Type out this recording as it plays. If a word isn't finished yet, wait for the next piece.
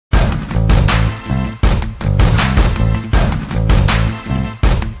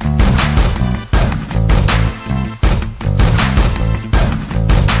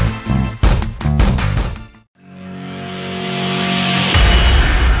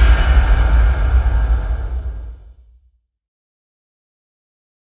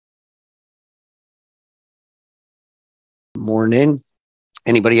morning.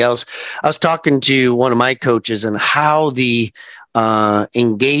 Anybody else? I was talking to one of my coaches and how the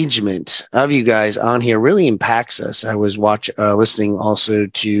engagement of you guys on here really impacts us. I was listening also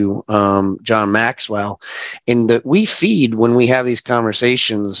to John Maxwell, and that we feed when we have these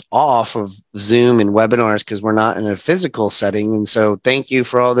conversations off of Zoom and webinars because we're not in a physical setting. And so thank you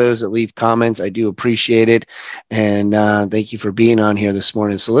for all those that leave comments. I do appreciate it. And thank you for being on here this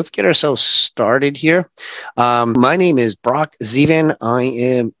morning. So let's get ourselves started here. My name is Brock Zevan. I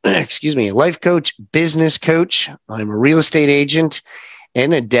am, a life coach, business coach. I'm a real estate agent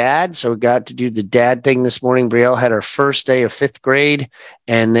and a dad. So we got to do the dad thing this morning. Brielle had her first day of 5th grade.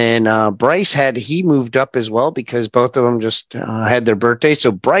 And then Bryce he moved up as well because both of them just had their birthday.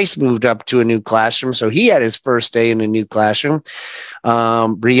 So Bryce moved up to a new classroom. So he had his first day in a new classroom.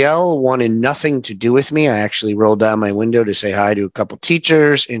 Brielle wanted nothing to do with me. I actually rolled down my window to say hi to a couple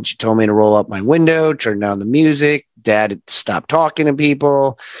teachers, and she told me to roll up my window, turn down the music. Dad had stopped talking to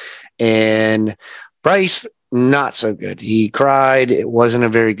people. And Bryce, not so good. He cried. It wasn't a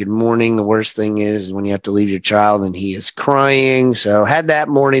very good morning. The worst thing is when you have to leave your child and he is crying. So had that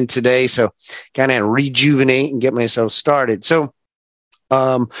morning today. So kind of rejuvenate and get myself started. So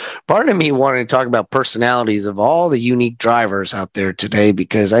part of me wanted to talk about personalities of all the unique drivers out there today,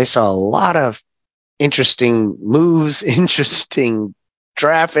 because I saw a lot of interesting moves, interesting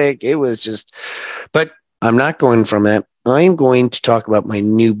traffic. It was just, but I'm not going from it. I'm going to talk about my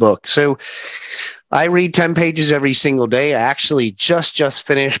new book. So I read 10 pages every single day. I actually just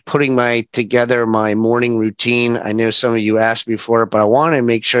finished putting together my morning routine. I know some of you asked me for it, but I want to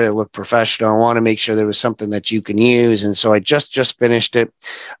make sure it looked professional. I want to make sure there was something that you can use. And so I just finished it.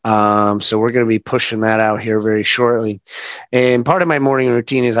 So we're going to be pushing that out here very shortly. And part of my morning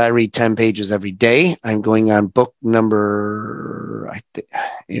routine is I read 10 pages every day. I'm going on book number,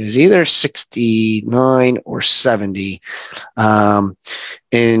 it was either 69 or 70.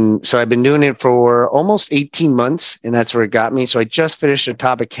 And so I've been doing it for almost 18 months, and that's where it got me. So I just finished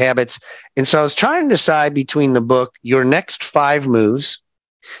Atomic Habits. And so I was trying to decide between the book, Your Next 5 Moves,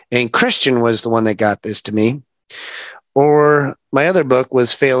 and Christian was the one that got this to me, or my other book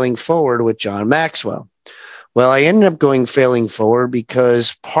was Failing Forward with John Maxwell. Well, I ended up going Failing Forward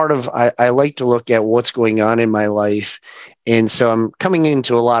because I like to look at what's going on in my life. And so I'm coming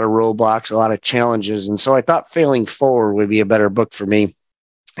into a lot of roadblocks, a lot of challenges. And so I thought Failing Forward would be a better book for me.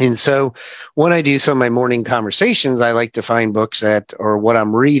 And so when I do some of my morning conversations, I like to find books or what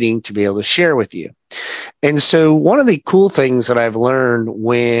I'm reading to be able to share with you. And so one of the cool things that I've learned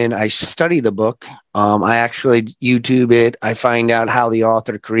when I study the book, I actually YouTube it. I find out how the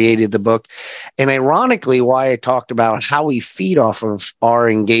author created the book. And ironically, why I talked about how we feed off of our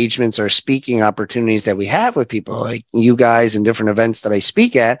engagements or speaking opportunities that we have with people like you guys and different events that I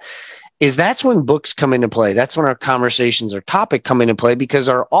speak at, is that's when books come into play. That's when our conversations or topic come into play because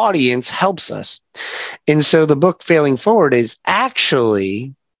our audience helps us. And so the book Failing Forward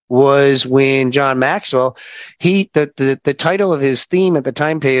was when John Maxwell, the title of his theme at the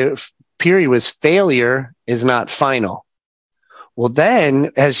time period was Failure is Not Final. Well,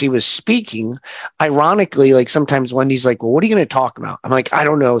 then as he was speaking, ironically, like sometimes Wendy's like, well, what are you going to talk about? I'm like, I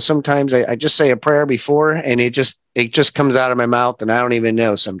don't know. Sometimes I just say a prayer before and it just comes out of my mouth and I don't even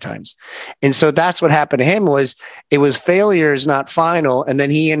know sometimes. And so that's what happened to him it was failure is not final. And then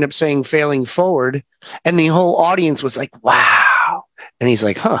he ended up saying Failing Forward. And the whole audience was like, wow. And he's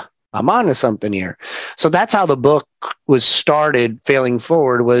like, I'm on to something here. So that's how the book was started. Failing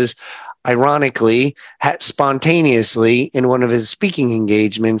Forward was ironically, spontaneously in one of his speaking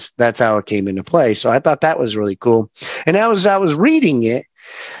engagements. That's how it came into play. So I thought that was really cool. And as I was reading it,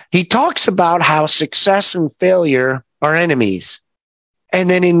 he talks about how success and failure are enemies. And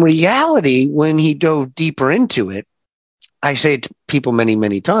then in reality, when he dove deeper into it, I say to people many,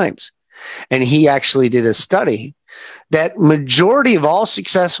 many times, and he actually did a study that majority of all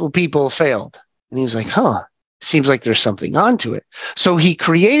successful people failed. And he was like, seems like there's something onto it. So he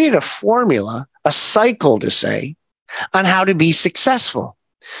created a formula, a cycle to say, on how to be successful.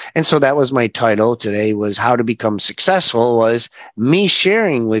 And so that was my title today, was How to Become Successful, was me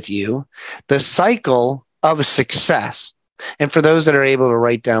sharing with you the cycle of success. And for those that are able to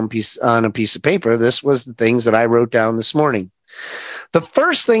write down on a piece of paper, this was the things that I wrote down this morning. The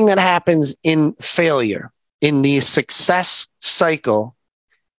first thing that happens in failure, in the success cycle,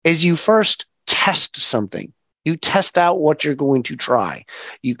 is you first test something. You test out what you're going to try.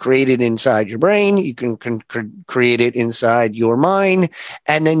 You create it inside your brain. You can create it inside your mind.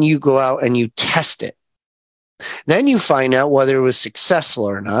 And then you go out and you test it. Then you find out whether it was successful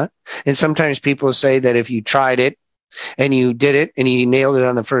or not. And sometimes people say that if you tried it and you did it and you nailed it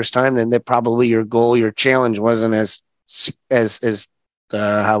on the first time, then that probably your goal, your challenge wasn't as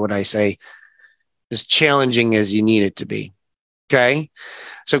how would I say, as challenging as you need it to be. Okay.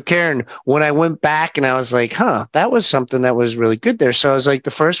 So Karen, when I went back and I was like, that was something that was really good there. So I was like, the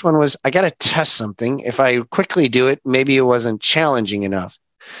first one was, I got to test something. If I quickly do it, maybe it wasn't challenging enough.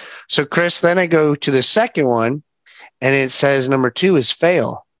 So Chris, then I go to the second one and it says number 2 is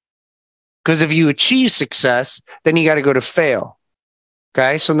fail. Because if you achieve success, then you got to go to fail.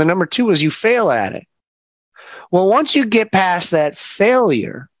 Okay. So the number 2 is you fail at it. Well, once you get past that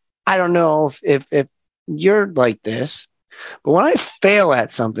failure, I don't know if you're like this, but when I fail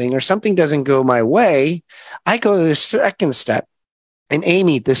at something or something doesn't go my way, I go to the second step. And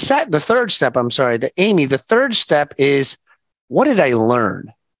Amy, the third step is, what did I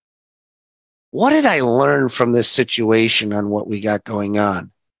learn? What did I learn from this situation on what we got going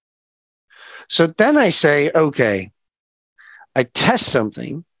on? So then I say, okay, I test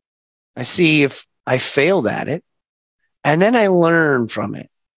something. I see if I failed at it. And then I learn from it.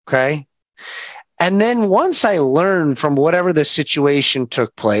 Okay. And then once I learned from whatever the situation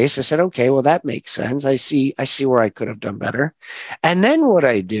took place, I said, okay, well, that makes sense. I see where I could have done better. And then what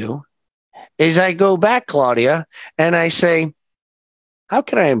I do is I go back, Claudia, and I say, how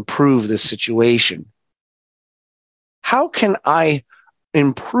can I improve this situation? How can I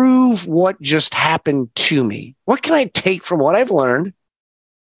improve what just happened to me? What can I take from what I've learned?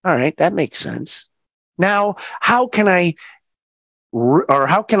 All right, that makes sense. Now, how can I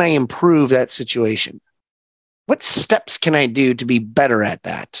improve that situation? What steps can I do to be better at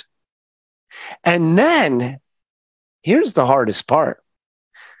that? And then here's the hardest part.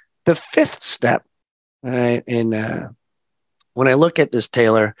 The 5th step, right? And when I look at this,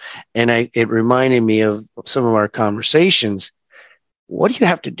 Taylor, and it reminded me of some of our conversations, what you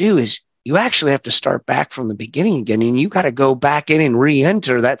have to do is you actually have to start back from the beginning again, and you got to go back in and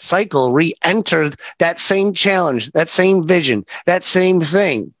re-enter that cycle, re-enter that same challenge, that same vision, that same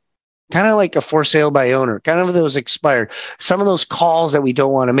thing. Kind of like a for sale by owner, kind of those expired, some of those calls that we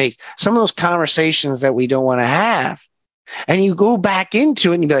don't want to make, some of those conversations that we don't want to have. And you go back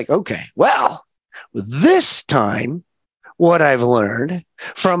into it and you be like, okay, well, this time, what I've learned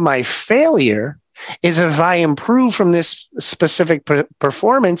from my failure is if I improve from this specific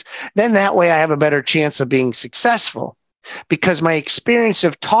performance, then that way I have a better chance of being successful because my experience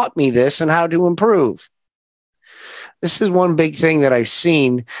have taught me this and how to improve. This is one big thing that I've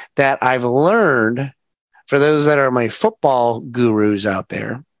seen that I've learned for those that are my football gurus out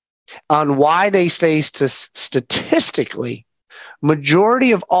there on why they say statistically,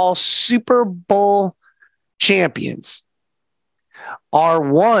 majority of all Super Bowl champions are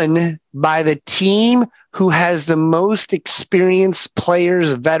won by the team who has the most experienced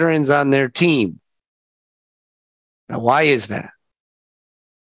players, veterans on their team. Now, why is that?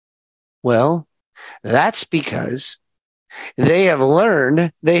 Well, that's because they have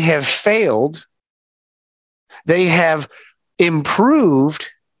learned, they have failed, they have improved,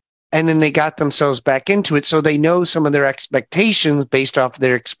 and then they got themselves back into it. So they know some of their expectations based off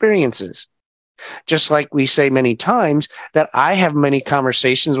their experiences. Just like we say many times that I have many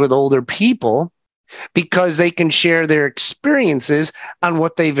conversations with older people because they can share their experiences on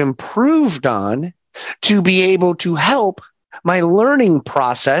what they've improved on to be able to help my learning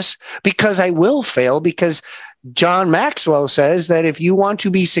process, because I will fail, because John Maxwell says that if you want to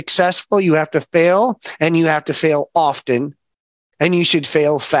be successful, you have to fail, and you have to fail often, and you should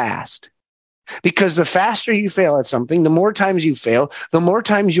fail fast. Because the faster you fail at something, the more times you fail, the more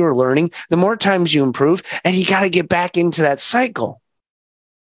times you're learning, the more times you improve, and you got to get back into that cycle.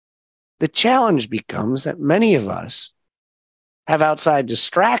 The challenge becomes that many of us have outside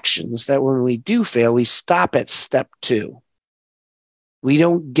distractions that when we do fail, we stop at step 2. We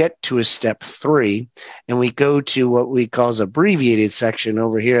don't get to a step 3, and we go to what we call the abbreviated section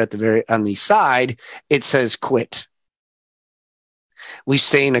over here on the side. It says quit. We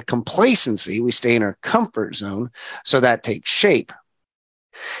stay in a complacency. We stay in our comfort zone. So that takes shape.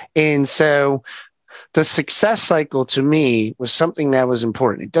 And so the success cycle to me was something that was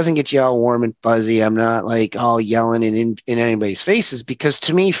important. It doesn't get you all warm and fuzzy. I'm not like all yelling in anybody's faces, because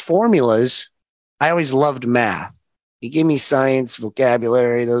to me, formulas, I always loved math. You give me science,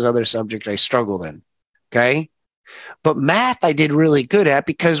 vocabulary, those other subjects I struggled in. Okay. But math I did really good at,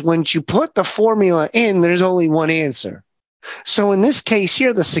 because once you put the formula in, there's only one answer. So in this case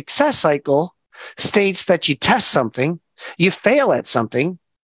here, the success cycle states that you test something, you fail at something,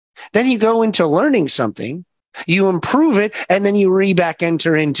 then you go into learning something, you improve it, and then you back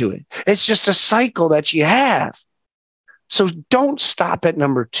enter into it. It's just a cycle that you have. So don't stop at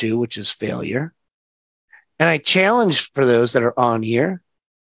number 2, which is failure. And I challenge for those that are on here,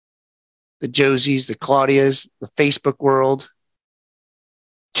 the Josies, the Claudias, the Facebook world,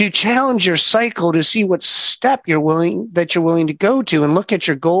 to challenge your cycle to see what step you're willing to go to, and look at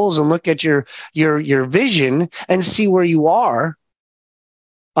your goals and look at your vision and see where you are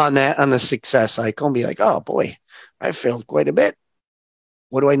on the success cycle, and be like, oh boy, I failed quite a bit.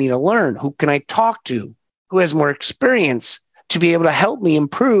 What do I need to learn? Who can I talk to? Who has more experience to be able to help me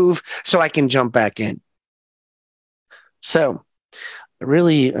improve so I can jump back in? So I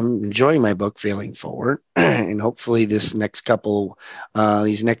really am enjoying my book, Failing Forward. And hopefully these next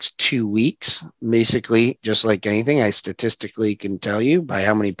 2 weeks, basically, just like anything, I statistically can tell you by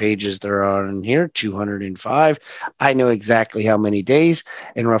how many pages there are in here, 205. I know exactly how many days,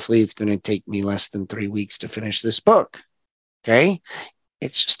 and roughly it's going to take me less than 3 weeks to finish this book. Okay.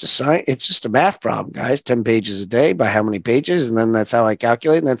 It's just a math problem, guys. 10 pages a day by how many pages? And then that's how I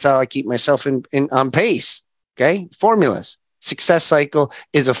calculate. And that's how I keep myself on pace. Okay. Formulas. Success cycle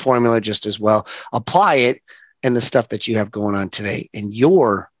is a formula just as well. Apply it in the stuff that you have going on today and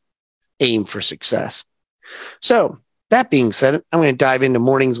your aim for success. So that being said, I'm going to dive into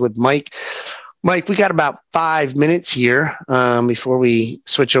Mornings with Mike. Mike, we got about 5 minutes here before we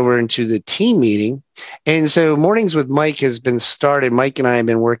switch over into the team meeting. And so Mornings with Mike has been started. Mike and I have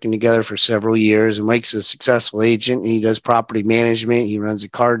been working together for several years, and Mike's a successful agent, and he does property management. He runs a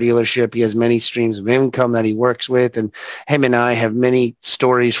car dealership. He has many streams of income that he works with, and him and I have many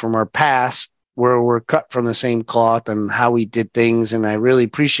stories from our past where we're cut from the same cloth and how we did things. And I really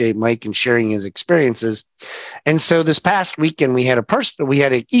appreciate Mike and sharing his experiences. And so this past weekend, we had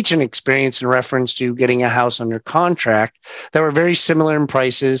each an experience in reference to getting a house under contract that were very similar in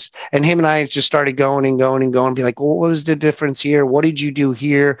prices. And him and I just started going and be like, well, what was the difference here? What did you do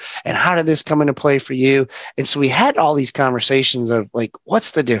here? And how did this come into play for you? And so we had all these conversations of like,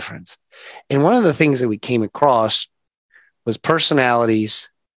 what's the difference? And one of the things that we came across was personalities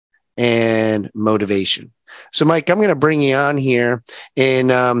and motivation. So, Mike, I'm going to bring you on here and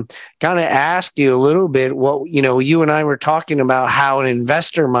kind of ask you a little bit what, you and I were talking about how an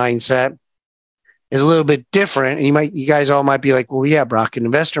investor mindset is a little bit different. And you guys all might be like, well, yeah, Brock, an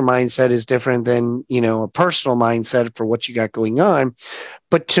investor mindset is different than, a personal mindset for what you got going on.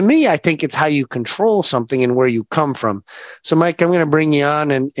 But to me, I think it's how you control something and where you come from. So, Mike, I'm going to bring you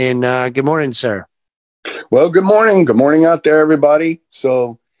on and good morning, sir. Well, good morning. Good morning out there, everybody.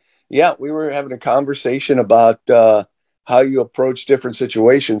 So, yeah, we were having a conversation about how you approach different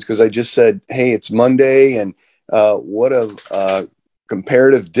situations, because I just said, hey, it's Monday, and what a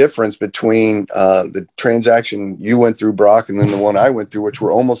comparative difference between the transaction you went through, Brock, and then the one I went through, which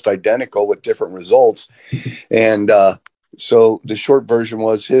were almost identical with different results. And so the short version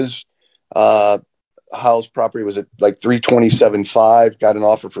was his house property was at like 327.5, got an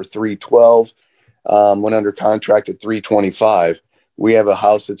offer for 312, went under contract at 325. We have a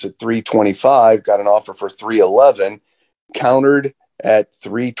house that's at 325, got an offer for 311, countered at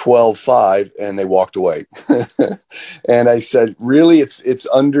 312.5, and they walked away. And I said, really, it's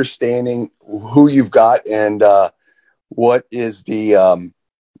understanding who you've got and what is the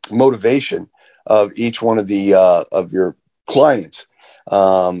motivation of each one of the of your clients.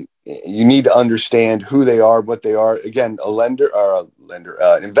 You need to understand who they are, what they are. Again,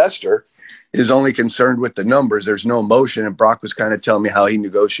 an investor is only concerned with the numbers. There's no emotion. And Brock was kind of telling me how he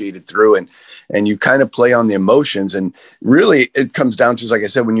negotiated through, and you kind of play on the emotions. And really it comes down to, like I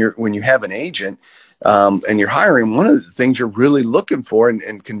said, when you have an agent and you're hiring, one of the things you're really looking for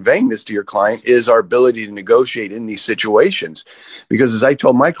and conveying this to your client is our ability to negotiate in these situations. Because as I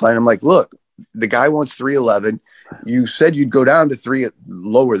told my client, I'm like, look, the guy wants 311. You said you'd go down to 3,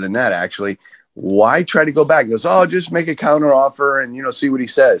 lower than that, actually. Why try to go back? He goes, oh, just make a counter offer and, see what he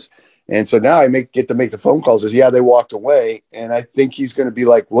says. And so now I get to make the phone calls. Says, yeah, they walked away. And I think he's going to be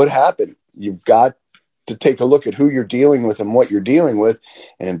like, what happened? You've got to take a look at who you're dealing with and what you're dealing with.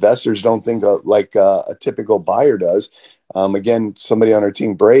 And investors don't think like a typical buyer does. Again, somebody on our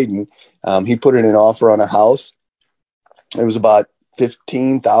team, Braden, he put in an offer on a house. It was about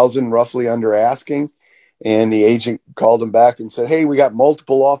 $15,000 roughly under asking. And the agent called him back and said, hey, we got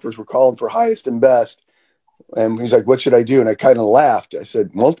multiple offers. We're calling for highest and best. And he's like, what should I do? And I kind of laughed. I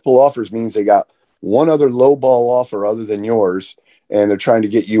said, multiple offers means they got one other lowball offer other than yours, and they're trying to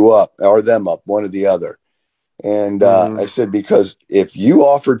get you up or them up, one or the other. And I said, because if you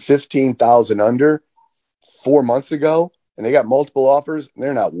offered 15,000 under 4 months ago and they got multiple offers,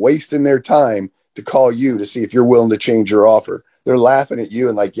 they're not wasting their time to call you to see if you're willing to change your offer. They're laughing at you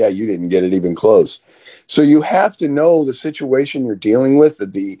and like, yeah, you didn't get it even close. So you have to know the situation you're dealing with,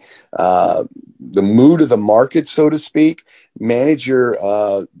 the mood of the market, so to speak, manage your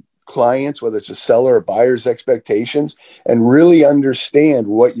clients, whether it's a seller or buyer's expectations, and really understand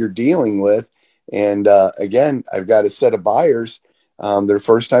what you're dealing with. And again, I've got a set of buyers. They're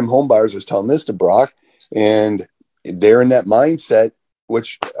first-time home buyers. I was telling this to Brock, and they're in that mindset,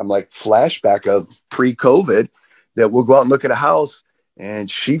 which I'm like flashback of pre-COVID, that we'll go out and look at a house, and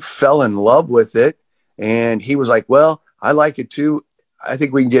she fell in love with it. And he was like, well, I like it too. I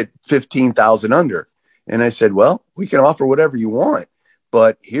think we can get 15,000 under. And I said, well, we can offer whatever you want,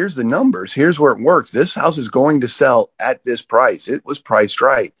 but here's the numbers. Here's where it works. This house is going to sell at this price. It was priced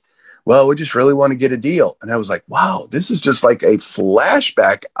right. Well, we just really want to get a deal. And I was like, wow, this is just like a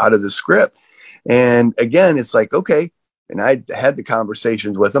flashback out of the script. And again, it's like, okay. And I had the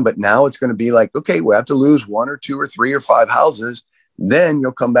conversations with them, but now it's going to be like, okay, we have to lose 1 or 2 or 3 or 5 houses. Then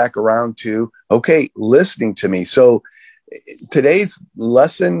you'll come back around to, okay, listening to me. So today's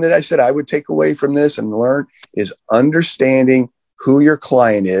lesson that I said I would take away from this and learn is understanding who your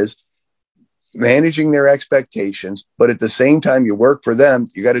client is, managing their expectations, but at the same time, you work for them.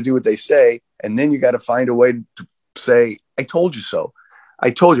 You got to do what they say. And then you got to find a way to say, I told you so. I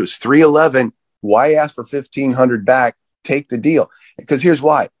told you it's 311. Why ask for 1,500 back? Take the deal. Because here's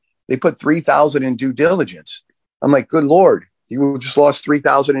why. They put 3,000 in due diligence. I'm like, good Lord, you just lost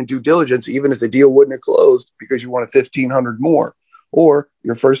 3,000 in due diligence, even if the deal wouldn't have closed because you wanted 1,500 more. Or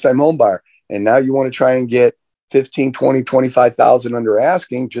you're a first-time home buyer, and now you want to try and get 15, 20, 25,000 under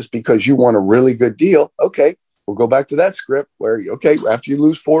asking just because you want a really good deal. Okay, we'll go back to that script where, okay, after you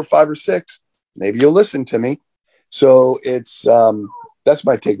lose 4, 5, or 6, maybe you'll listen to me. So it's that's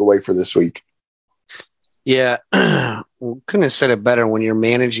my takeaway for this week. Yeah. Well, couldn't have said it better. When you're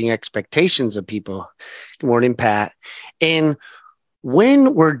managing expectations of people. Good morning, Pat. And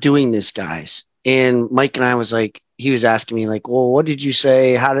when we're doing this, guys, and Mike and I was like, he was asking me like, well, what did you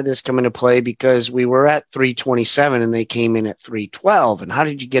say? How did this come into play? Because we were at 327 and they came in at 312. And how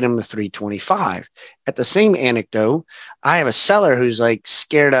did you get them to 325? At the same anecdote, I have a seller who's like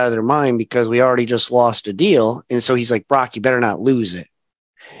scared out of their mind because we already just lost a deal. And so he's like, Brock, you better not lose it.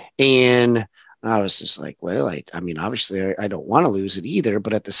 And I was just like, well, I mean, obviously I don't want to lose it either,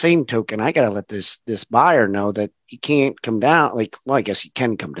 but at the same token, I got to let this buyer know that he can't come down. Like, well, I guess he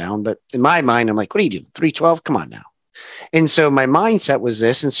can come down, but in my mind, I'm like, what are you doing? 312? Come on now. And so my mindset was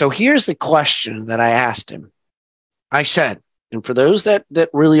this. And so here's the question that I asked him. I said, and for those that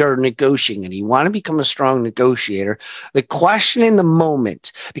really are negotiating and you want to become a strong negotiator, the question in the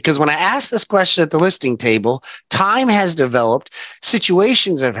moment, because when I asked this question at the listing table, time has developed,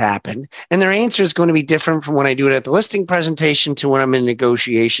 situations have happened, and their answer is going to be different from when I do it at the listing presentation to when I'm in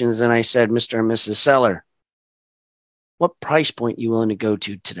negotiations. And I said, Mr. and Mrs. Seller, what price point you willing to go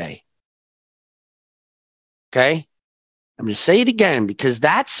to today? Okay. I'm going to say it again because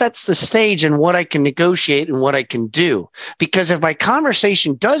that sets the stage in what I can negotiate and what I can do. Because if my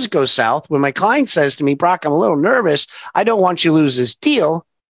conversation does go south, when my client says to me, Brock, I'm a little nervous, I don't want you to lose this deal.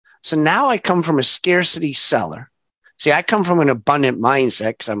 So now I come from a scarcity seller. See, I come from an abundant mindset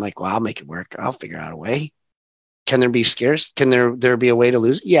because I'm like, well, I'll make it work. I'll figure out a way. Can there be scarce? Can there be a way to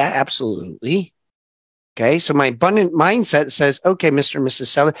lose? Yeah, absolutely. Okay, so my abundant mindset says, okay, Mr. and Mrs.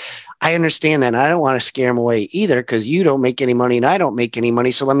 Seller, I understand that. And I don't want to scare them away either because you don't make any money and I don't make any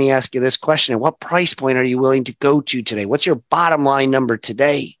money. So let me ask you this question. What price point are you willing to go to today? What's your bottom line number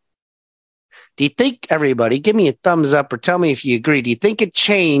today? Do you think, everybody, give me a thumbs up or tell me if you agree. Do you think it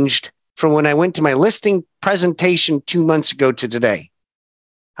changed from when I went to my listing presentation 2 months ago to today?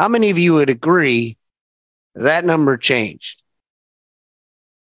 How many of you would agree that number changed?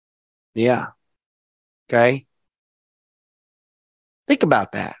 Yeah. Okay. Think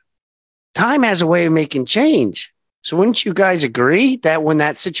about that. Time has a way of making change. So wouldn't you guys agree that when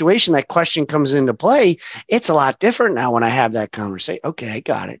that situation, that question comes into play, it's a lot different now when I have that conversation? Okay, I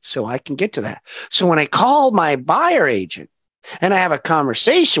got it. So I can get to that. So when I call my buyer agent and I have a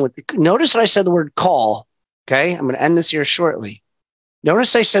conversation with, notice that I said the word call. Okay. I'm going to end this here shortly.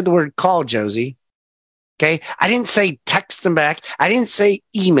 Notice I said the word call, Josie. Okay. I didn't say text them back. I didn't say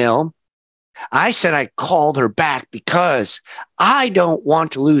email. I said I called her back because I don't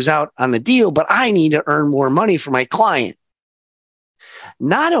want to lose out on the deal, but I need to earn more money for my client.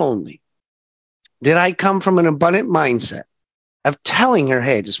 Not only did I come from an abundant mindset of telling her,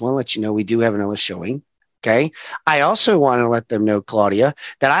 hey, I just want to let you know we do have another showing. Okay. I also want to let them know, Claudia,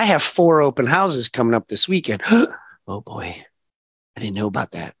 that I have 4 open houses coming up this weekend. Oh boy. I didn't know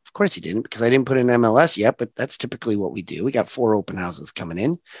about that. Of course he didn't because I didn't put in MLS yet, but that's typically what we do. We got 4 open houses coming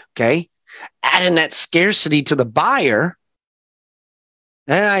in. Okay. Adding that scarcity to the buyer.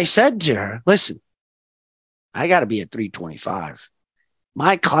 And I said to her, listen, I got to be at 325.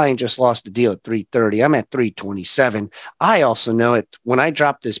 My client just lost a deal at 330. I'm at 327. I also know it when I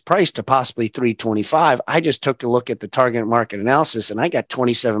dropped this price to possibly 325. I just took a look at the target market analysis and I got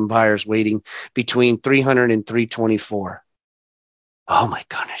 27 buyers waiting between 300 and 324. Oh my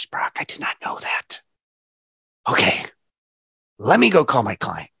goodness, Brock, I did not know that. Okay, let me go call my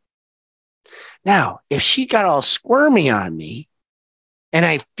client. Now, if she got all squirmy on me and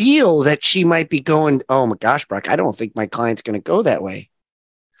I feel that she might be going, oh my gosh, Brock, I don't think my client's going to go that way.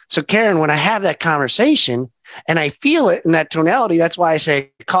 So, Karen, when I have that conversation and I feel it in that tonality, that's why I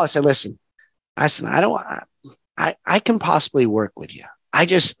say, call. I say, listen, I can possibly work with you.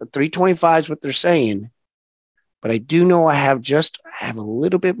 325 is what they're saying, but I do know I have a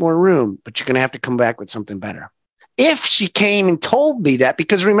little bit more room, but you're going to have to come back with something better. If she came and told me that,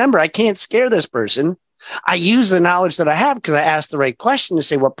 because remember, I can't scare this person. I use the knowledge that I have because I asked the right question to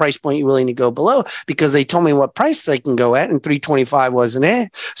say, what price point you willing to go below? Because they told me what price they can go at, and 325 wasn't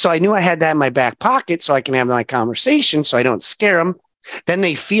it. So I knew I had that in my back pocket so I can have my conversation so I don't scare them. Then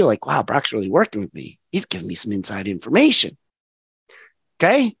they feel like, wow, Brock's really working with me. He's giving me some inside information.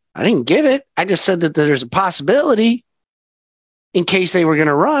 Okay. I didn't give it. I just said that there's a possibility in case they were going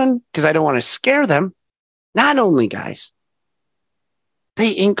to run because I don't want to scare them. Not only, guys,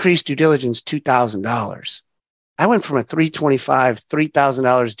 they increased due diligence $2,000. I went from a $325,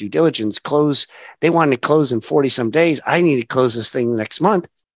 $3,000 due diligence close. They wanted to close in 40 some days. I need to close this thing next month.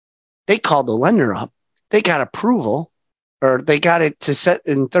 They called the lender up. They got approval, or they got it to set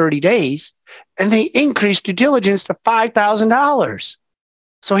in 30 days, and they increased due diligence to $5,000.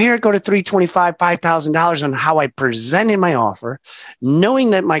 So here I go to $325, $5,000 on how I presented my offer, knowing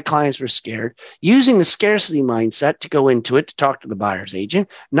that my clients were scared, using the scarcity mindset to go into it to talk to the buyer's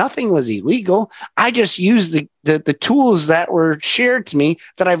agent. Nothing was illegal. I just used the tools that were shared to me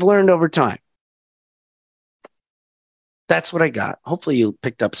that I've learned over time. That's what I got. Hopefully you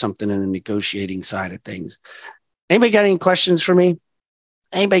picked up something in the negotiating side of things. Anybody got any questions for me?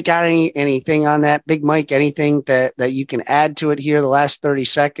 Anybody got anything on that? Big Mike, anything that you can add to it here the last 30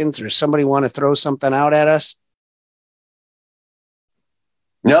 seconds, or somebody want to throw something out at us?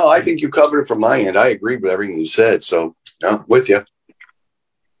 No, I think you covered it from my end. I agree with everything you said. So, no, with you.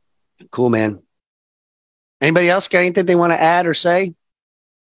 Cool, man. Anybody else got anything they want to add or say?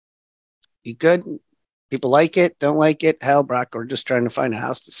 You good? People like it, don't like it? Hell, Brock, we're just trying to find a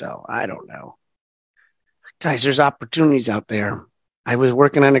house to sell. I don't know. Guys, there's opportunities out there. I was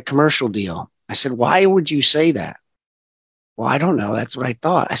working on a commercial deal. I said, why would you say that? Well, I don't know. That's what I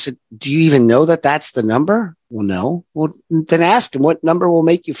thought. I said, do you even know that that's the number? Well, no. Well, then ask him what number will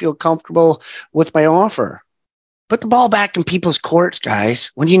make you feel comfortable with my offer. Put the ball back in people's courts,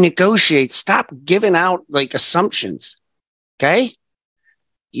 guys. When you negotiate, stop giving out like assumptions. Okay?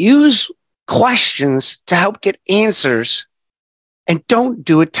 Use questions to help get answers, and don't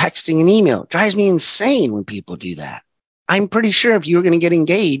do it texting and email. It drives me insane when people do that. I'm pretty sure if you were going to get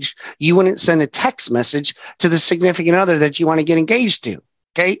engaged, you wouldn't send a text message to the significant other that you want to get engaged to.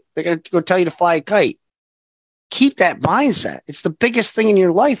 Okay. They're going to go tell you to fly a kite. Keep that mindset. It's the biggest thing in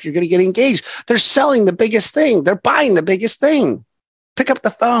your life. You're going to get engaged. They're selling the biggest thing. They're buying the biggest thing. Pick up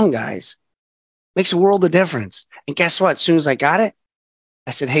the phone, guys. Makes a world of difference. And guess what? As soon as I got it,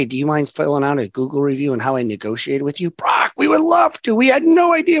 I said, hey, do you mind filling out a Google review on how I negotiated with you? Brock, we would love to. We had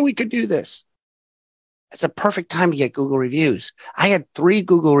no idea we could do this. It's a perfect time to get Google reviews. I had 3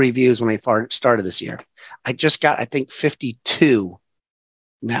 Google reviews when I started this year. I just got, I think, 52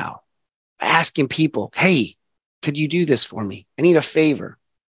 now. Asking people, hey, could you do this for me? I need a favor.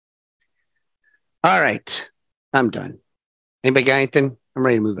 All right. I'm done. Anybody got anything? I'm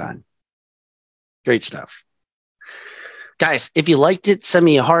ready to move on. Great stuff. Guys, if you liked it, send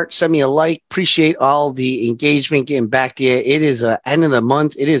me a heart, send me a like. Appreciate all the engagement getting back to you. It is the end of the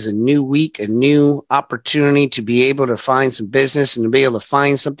month. It is a new week, a new opportunity to be able to find some business and to be able to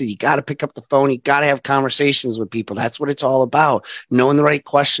find something. You got to pick up the phone. You got to have conversations with people. That's what it's all about. Knowing the right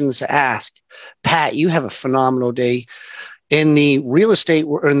questions to ask. Pat, you have a phenomenal day. In the real estate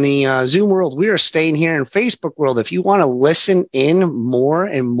or in the Zoom world, we are staying here in Facebook world. If you want to listen in more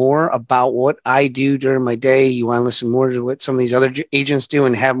and more about what I do during my day, you want to listen more to what some of these other agents do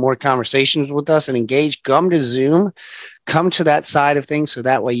and have more conversations with us and engage, come to Zoom, come to that side of things. So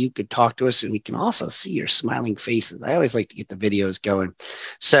that way you could talk to us and we can also see your smiling faces. I always like to get the videos going.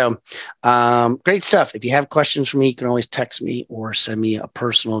 So great stuff. If you have questions for me, you can always text me or send me a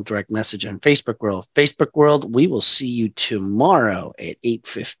personal direct message on Facebook world. Facebook world, we will see you tomorrow at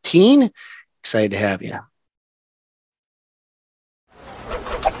 8:15. Excited to have you.